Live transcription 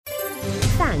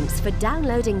Thanks for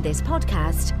downloading this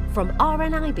podcast from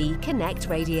RNIB Connect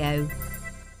Radio.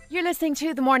 You're listening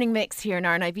to The Morning Mix here on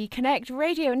RNIB Connect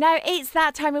Radio. Now, it's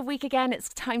that time of week again. It's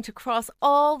time to cross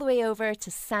all the way over to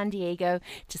San Diego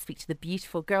to speak to the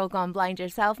beautiful girl gone blind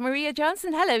herself, Maria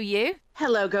Johnson. Hello, you.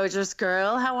 Hello, gorgeous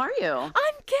girl. How are you?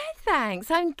 I'm good, thanks.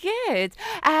 I'm good.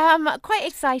 Quite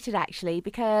excited, actually,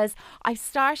 because I've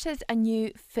started a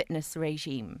new fitness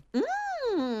regime.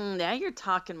 Now you're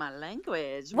talking my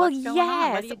language. Well, What's going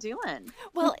on? What are you doing?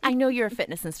 Well, I know you're a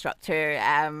fitness instructor,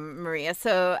 Maria,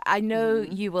 so I know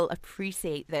you will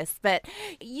appreciate this. But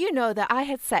you know that I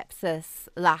had sepsis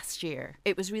last year.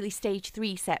 It was really stage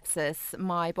 3 sepsis.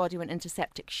 My body went into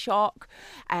septic shock.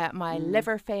 My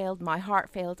liver failed, my heart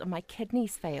failed, and my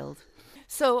kidneys failed.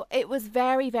 So it was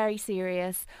very, very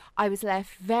serious. I was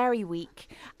left very weak,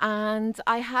 and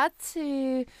I had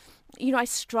to... I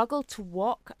struggled to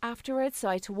walk afterwards. So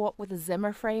I had to walk with a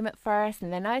Zimmer frame at first,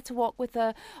 and then I had to walk with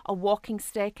a walking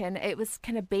stick, and it was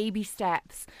kind of baby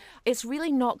steps. It's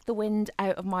really knocked the wind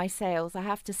out of my sails, I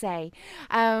have to say.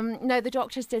 Now, the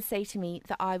doctors did say to me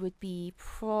that I would be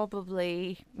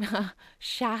probably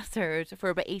shattered for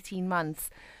about 18 months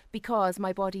because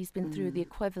my body's been through the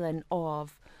equivalent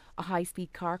of a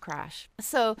high-speed car crash.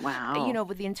 So, wow.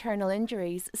 With the internal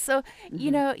injuries. So,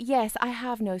 yes, I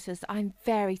have noticed I'm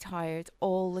very tired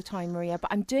all the time, Maria,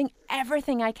 but I'm doing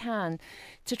everything I can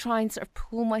to try and sort of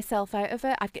pull myself out of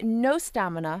it. I've got no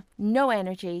stamina, no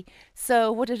energy.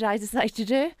 So what did I decide to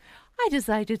do? I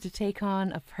decided to take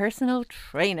on a personal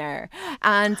trainer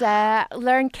and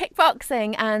learn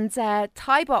kickboxing and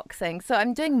Thai boxing. So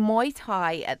I'm doing Muay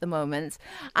Thai at the moment,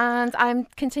 and I'm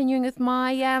continuing with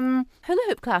my hula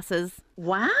hoop classes.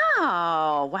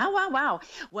 Wow.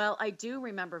 Well, I do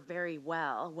remember very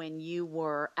well when you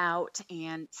were out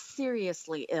and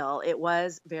seriously ill. It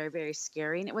was very, very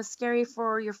scary, and it was scary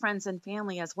for your friends and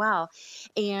family as well.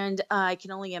 And I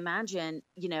can only imagine,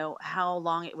 how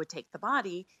long it would take the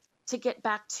body to get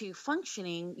back to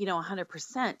functioning,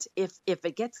 100% if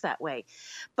it gets that way.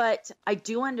 But I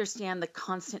do understand the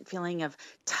constant feeling of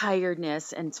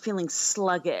tiredness and feeling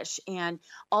sluggish, and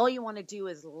all you want to do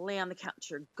is lay on the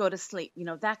couch or go to sleep,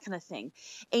 that kind of thing.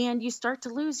 And you start to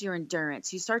lose your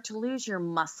endurance, you start to lose your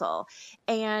muscle.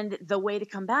 And the way to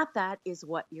combat that is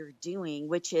what you're doing,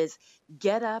 which is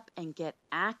get up and get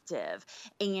active.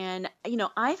 And,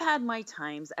 I've had my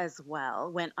times as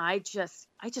well when I just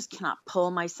cannot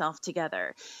pull myself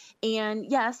together. And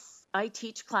yes, I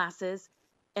teach classes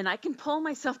and I can pull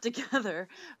myself together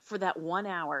for that 1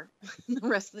 hour. The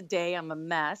rest of the day, I'm a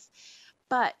mess.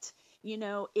 But,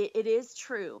 it is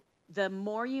true. The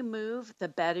more you move, the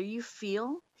better you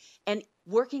feel. And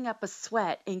working up a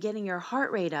sweat and getting your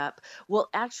heart rate up will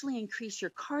actually increase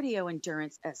your cardio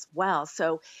endurance as well.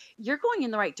 So you're going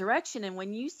in the right direction. And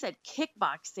when you said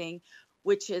kickboxing,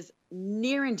 which is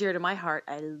near and dear to my heart,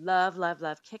 I love, love,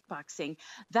 love kickboxing.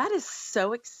 That is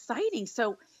so exciting.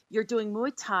 So you're doing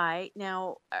Muay Thai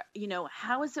now.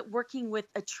 How is it working with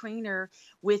a trainer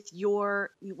with your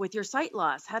sight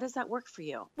loss? How does that work for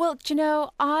you? Well,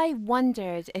 I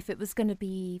wondered if it was going to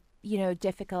be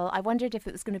difficult. I wondered if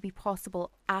it was going to be possible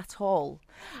at all.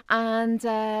 And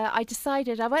I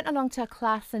decided, I went along to a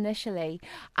class initially,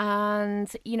 and,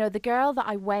 the girl that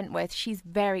I went with, she's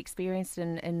very experienced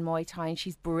in Muay Thai, and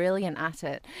she's brilliant at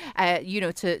it,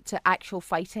 to actual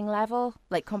fighting level,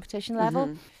 like competition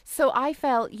level. So I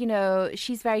felt,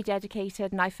 she's very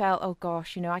dedicated, and I felt, oh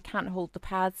gosh, I can't hold the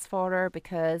pads for her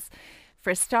because for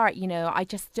a start, I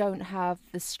just don't have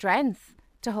the strength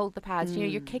to hold the pads.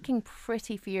 You're kicking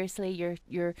pretty fiercely,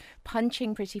 you're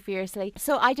punching pretty fiercely.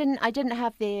 So I didn't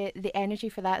have the energy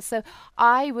for that. So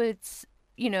I would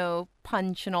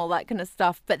punch and all that kind of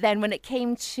stuff. But then when it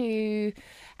came to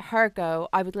her go,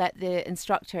 I would let the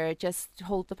instructor just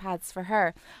hold the pads for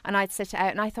her, and I'd sit it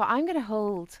out. And I thought, I'm going to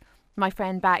hold my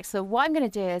friend back. So what I'm going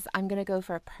to do is I'm going to go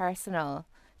for a personal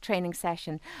training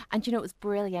session. And it was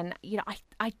brilliant.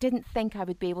 I didn't think I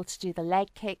would be able to do the leg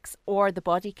kicks or the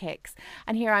body kicks,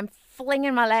 and here I'm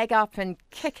flinging my leg up and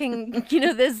kicking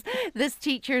this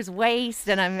teacher's waist,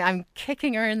 and I'm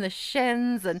kicking her in the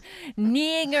shins and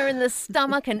kneeing her in the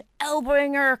stomach and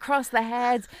elbowing her across the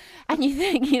head. And you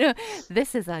think,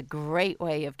 this is a great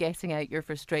way of getting out your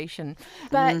frustration.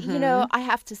 But I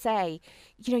have to say,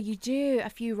 you do a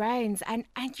few rounds and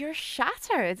you're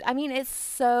shattered. I mean, it's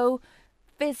so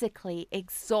physically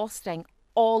exhausting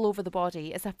all over the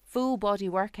body. It's a full body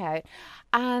workout.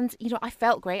 And, I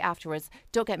felt great afterwards.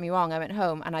 Don't get me wrong, I went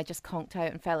home and I just conked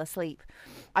out and fell asleep.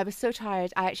 I was so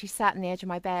tired, I actually sat on the edge of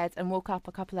my bed and woke up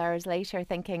a couple hours later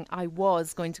thinking I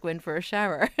was going to go in for a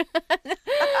shower.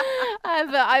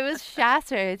 But I was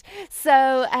shattered.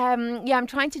 So, yeah, I'm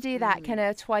trying to do that kind Mm,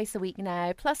 of twice a week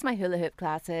now, plus my hula hoop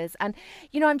classes. And,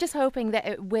 I'm just hoping that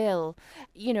it will,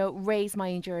 raise my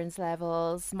endurance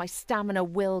levels. My stamina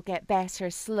will get better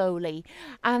slowly,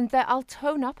 and that I'll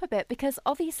tone up a bit because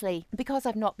obviously, because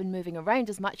I've not been moving around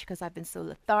as much because I've been so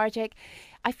lethargic,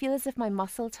 I feel as if my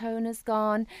muscle tone is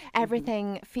gone. mhm.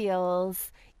 Everything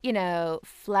feels,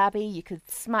 flabby. You could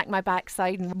smack my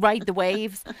backside and ride the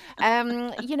waves.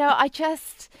 I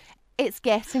just, it's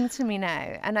getting to me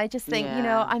now. And I just think,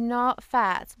 Yeah. I'm not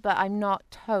fat, but I'm not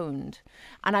toned.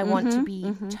 And I want to Mhm,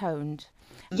 be mhm. toned.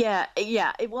 Yeah,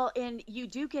 yeah. Well, and you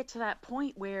do get to that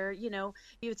point where,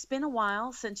 it's been a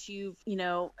while since you've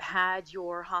had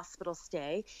your hospital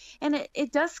stay. And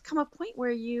it does come a point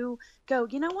where you go,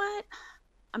 you know what?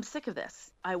 I'm sick of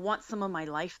this. I want some of my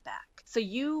life back. So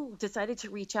you decided to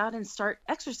reach out and start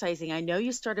exercising. I know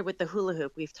you started with the hula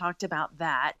hoop. We've talked about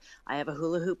that. I have a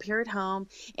hula hoop here at home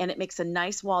and it makes a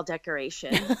nice wall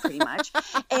decoration pretty much.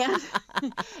 And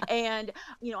and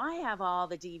I have all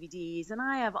the DVDs and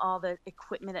I have all the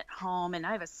equipment at home and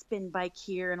I have a spin bike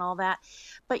here and all that.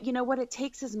 But what it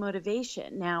takes is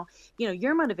motivation. Now,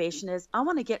 your motivation is I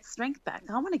want to get strength back.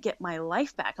 I want to get my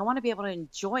life back. I want to be able to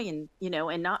enjoy and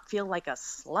not feel like a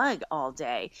slug all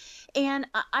day. And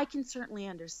I can certainly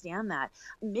understand that.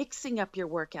 Mixing up your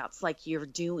workouts like you're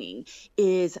doing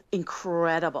is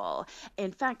incredible.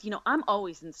 In fact, I'm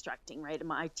always instructing, right?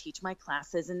 I teach my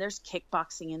classes and there's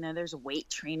kickboxing in there, there's weight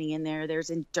training in there, there's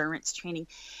endurance training,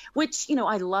 which,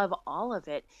 I love all of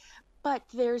it. But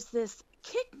there's this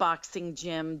kickboxing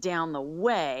gym down the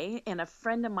way, and a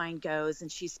friend of mine goes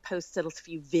and she's posted a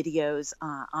few videos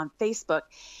on Facebook.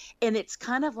 And it's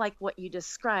kind of like what you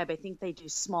describe. I think they do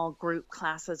small group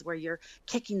classes where you're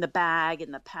kicking the bag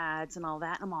and the pads and all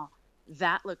that. I'm all,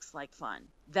 that looks like fun.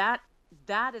 That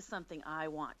is something I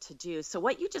want to do. So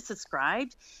what you just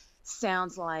described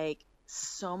sounds like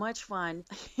so much fun,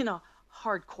 in a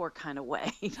hardcore kind of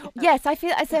way. Yes, I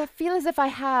feel as if I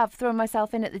have thrown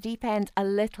myself in at the deep end a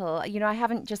little. I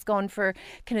haven't just gone for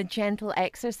kind of gentle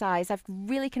exercise. I've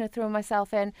really kind of thrown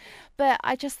myself in. But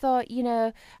I just thought,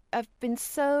 I've been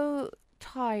so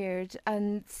tired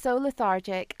and so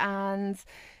lethargic and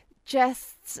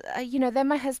just then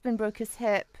my husband broke his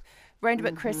hip round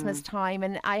about Christmas Hmm. time,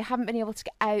 and I haven't been able to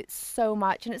get out so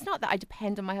much. And it's not that I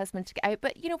depend on my husband to get out,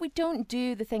 but we don't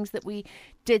do the things that we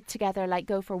did together, like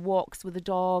go for walks with the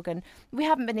dog, and we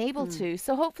haven't been able to.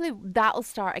 So hopefully that'll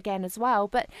start again as well.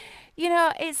 But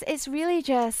it's really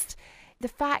just the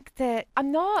fact that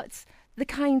I'm not the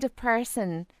kind of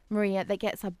person, Maria, that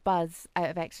gets a buzz out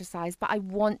of exercise, but I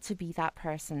want to be that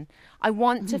person. I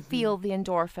want to Hmm. feel the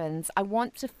endorphins. I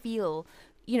want to feel,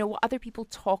 what other people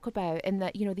talk about, and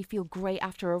that, they feel great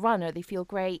after a run or they feel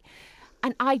great.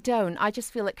 And I don't. I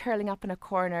just feel like curling up in a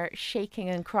corner, shaking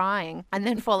and crying, and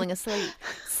then falling asleep.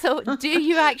 So, do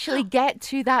you actually get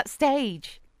to that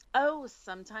stage? Oh,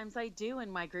 sometimes I do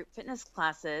in my group fitness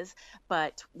classes,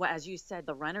 but as you said,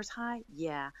 the runner's high,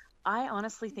 yeah. I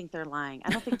honestly think they're lying.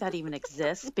 I don't think that even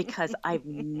exists because I've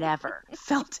never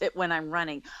felt it when I'm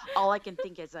running. All I can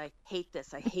think is, I hate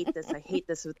this, I hate this, I hate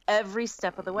this with every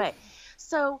step of the way.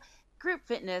 So, group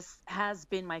fitness has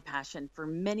been my passion for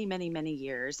many, many, many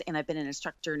years. And I've been an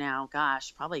instructor now,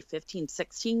 gosh, probably 15,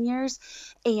 16 years.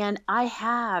 And I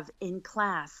have in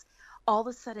class all of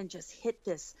a sudden just hit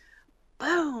this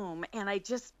boom, and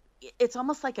it's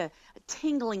almost like a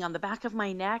tingling on the back of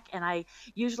my neck, and I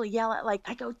usually yell at, like,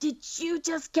 I go, did you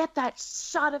just get that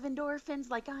shot of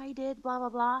endorphins like I did, blah blah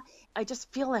blah. I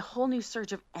just feel a whole new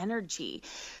surge of energy.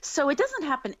 So it doesn't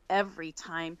happen every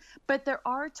time, but there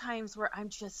are times where I'm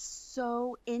just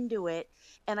so into it,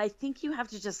 and I think you have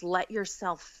to just let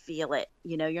yourself feel it.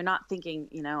 You're not thinking,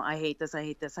 I hate this, I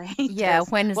hate this, I hate Yeah,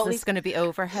 this. when is Well, at this least, going to be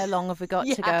over? How long have we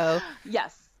got to yeah, go?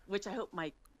 yes, which I hope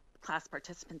my class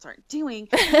participants aren't doing.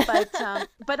 But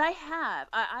I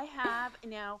have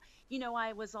now.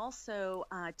 I was also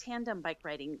tandem bike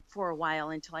riding for a while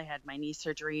until I had my knee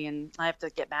surgery, and I have to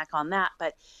get back on that.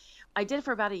 But I did it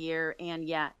for about a year, and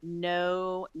yeah,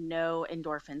 no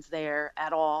endorphins there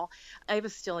at all. I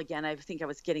was still, again, I think I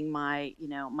was getting my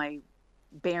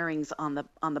bearings on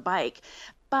the bike.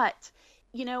 But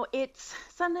it's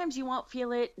sometimes you won't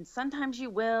feel it and sometimes you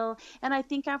will. And I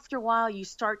think after a while you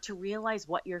start to realize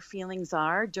what your feelings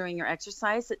are during your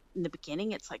exercise. In the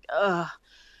beginning, it's like, ugh,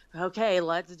 okay,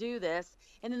 let's do this.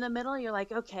 And in the middle, you're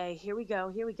like, okay, here we go,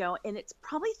 here we go. And it's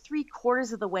probably three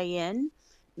quarters of the way in,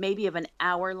 maybe of an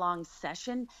hour-long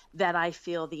session that I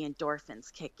feel the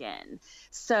endorphins kick in.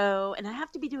 So, and I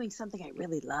have to be doing something I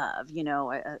really love,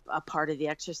 a part of the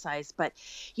exercise. But,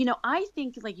 I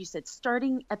think, like you said,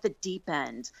 starting at the deep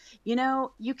end,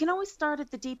 you can always start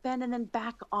at the deep end and then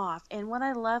back off. And what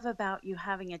I love about you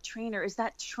having a trainer is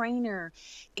that trainer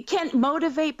can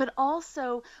motivate, but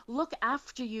also look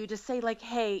after you to say like,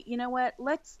 hey, you know what,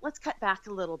 let's cut back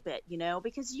a little bit,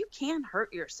 because you can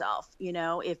hurt yourself,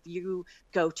 if you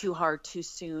go too hard too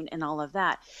soon and all of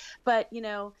that. But,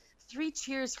 3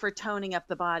 cheers for toning up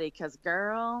the body, because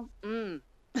girl, well,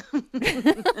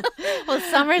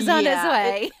 summer's on its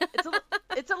way.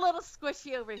 It's a little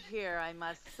squishy over here, I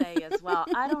must say as well.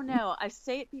 I don't know. I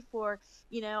say it before,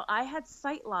 I had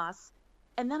sight loss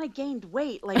and then I gained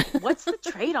weight. Like, what's the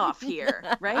trade-off here,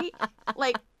 right?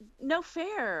 Like, no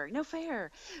fair.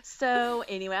 So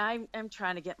anyway, I'm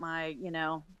trying to get my,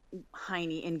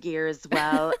 hiney in gear as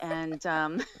well. And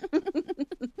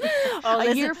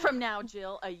a year from now,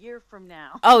 Jill, a year from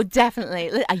now. Oh,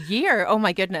 definitely. A year? Oh,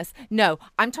 my goodness. No,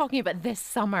 I'm talking about this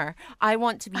summer. I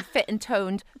want to be fit and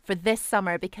toned for this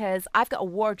summer because I've got a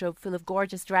wardrobe full of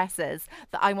gorgeous dresses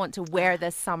that I want to wear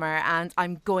this summer and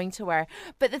I'm going to wear.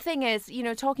 But the thing is,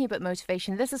 talking about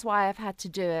motivation, this is why I've had to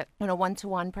do it on a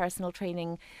one-to-one personal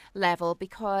training level,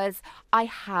 because I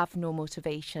have no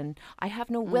motivation. I have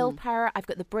no willpower. I've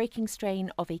got the breaking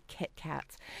strain of a Kit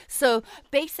Kat. So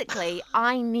basically,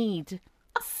 I need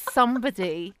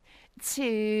somebody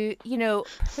to,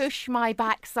 push my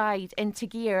backside into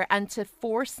gear and to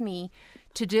force me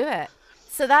to do it.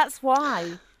 So that's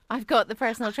why I've got the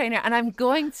personal trainer, and I'm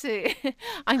going to Kit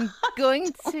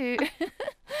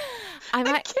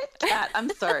Kat. I'm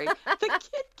sorry. The Kit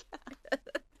Kat.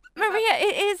 Maria,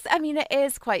 it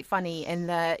is quite funny in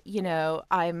that,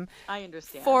 I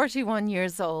understand. 41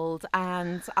 years old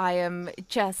and I am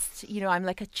just, I'm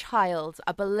like a child,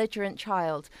 a belligerent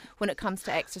child when it comes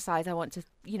to exercise. I want to,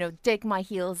 dig my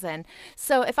heels in.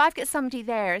 So if I've got somebody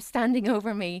there standing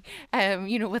over me,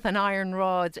 with an iron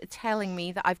rod telling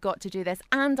me that I've got to do this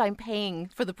and I'm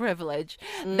paying for the privilege,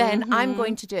 then I'm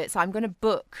going to do it. So I'm going to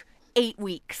book 8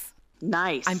 weeks.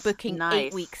 Nice. I'm booking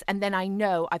 8 weeks, and then I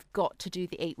know I've got to do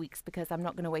the 8 weeks because I'm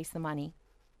not going to waste the money.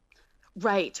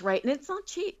 Right. And it's not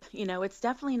cheap. It's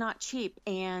definitely not cheap.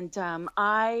 And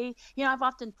I've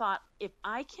often thought, if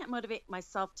I can't motivate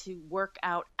myself to work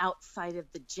out outside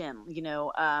of the gym,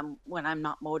 when I'm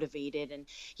not motivated and,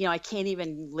 I can't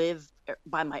even live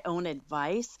by my own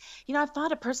advice, I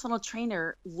thought a personal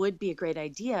trainer would be a great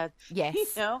idea,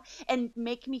 yes, and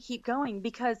make me keep going,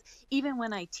 because even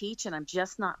when I teach and I'm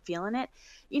just not feeling it,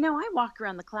 I walk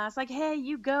around the class like, hey,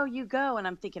 you go. And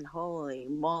I'm thinking, holy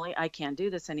moly, I can't do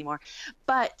this anymore.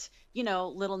 But,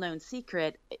 little known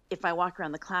secret, if I walk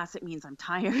around the class, it means I'm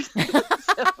tired.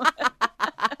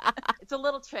 It's a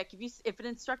little trick. If an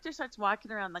instructor starts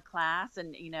walking around the class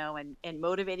and, and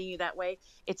motivating you that way,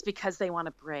 it's because they want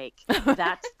to break.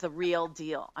 That's the real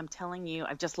deal. I'm telling you,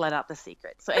 I've just let out the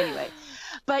secret. So anyway,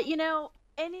 but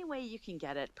any way you can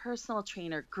get it, personal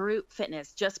trainer, group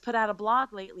fitness, just put out a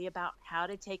blog lately about how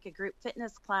to take a group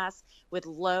fitness class with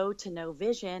low to no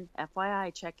vision.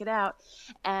 FYI, check it out.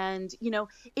 And,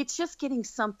 it's just getting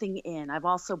something in. I've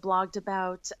also blogged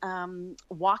about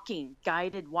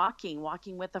guided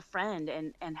walking with a friend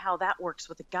and how that works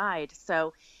with a guide.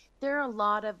 So there are a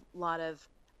lot of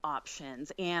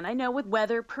options. And I know with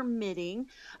weather permitting,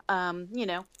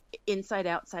 inside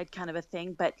outside kind of a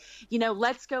thing, but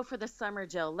let's go for the summer,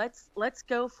 Jill. Let's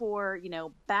go for,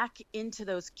 back into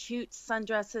those cute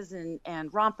sundresses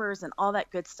and rompers and all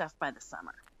that good stuff by the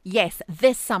summer. Yes,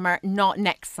 this summer, not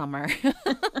next summer.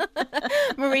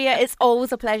 Maria, it's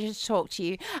always a pleasure to talk to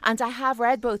you. And I have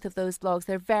read both of those blogs.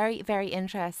 They're very, very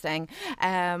interesting.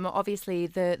 Obviously,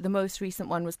 the most recent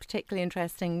one was particularly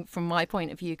interesting from my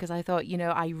point of view, because I thought,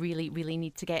 I really, really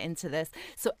need to get into this.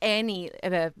 So any,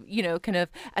 kind of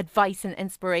advice and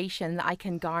inspiration that I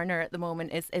can garner at the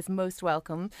moment is most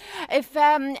welcome. If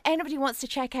anybody wants to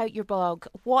check out your blog,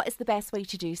 what is the best way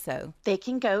to do so? They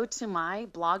can go to my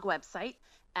blog website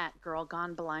at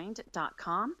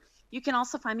girlgoneblind.com. You can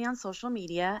also find me on social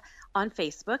media, on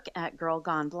Facebook at Girl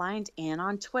Gone Blind, and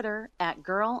on Twitter at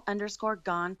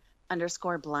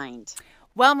girl_gone_blind.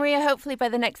 Well, Maria, hopefully by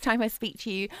the next time I speak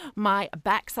to you, my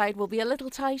backside will be a little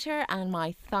tighter and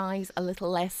my thighs a little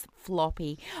less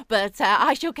floppy. But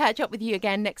I shall catch up with you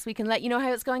again next week and let you know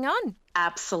how it's going on.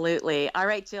 Absolutely. All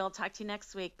right, Jill. Talk to you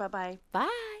next week. Bye-bye. Bye.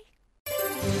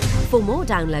 For more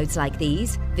downloads like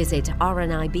these, visit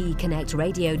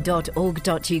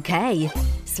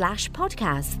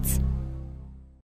rnibconnectradio.org.uk/podcasts.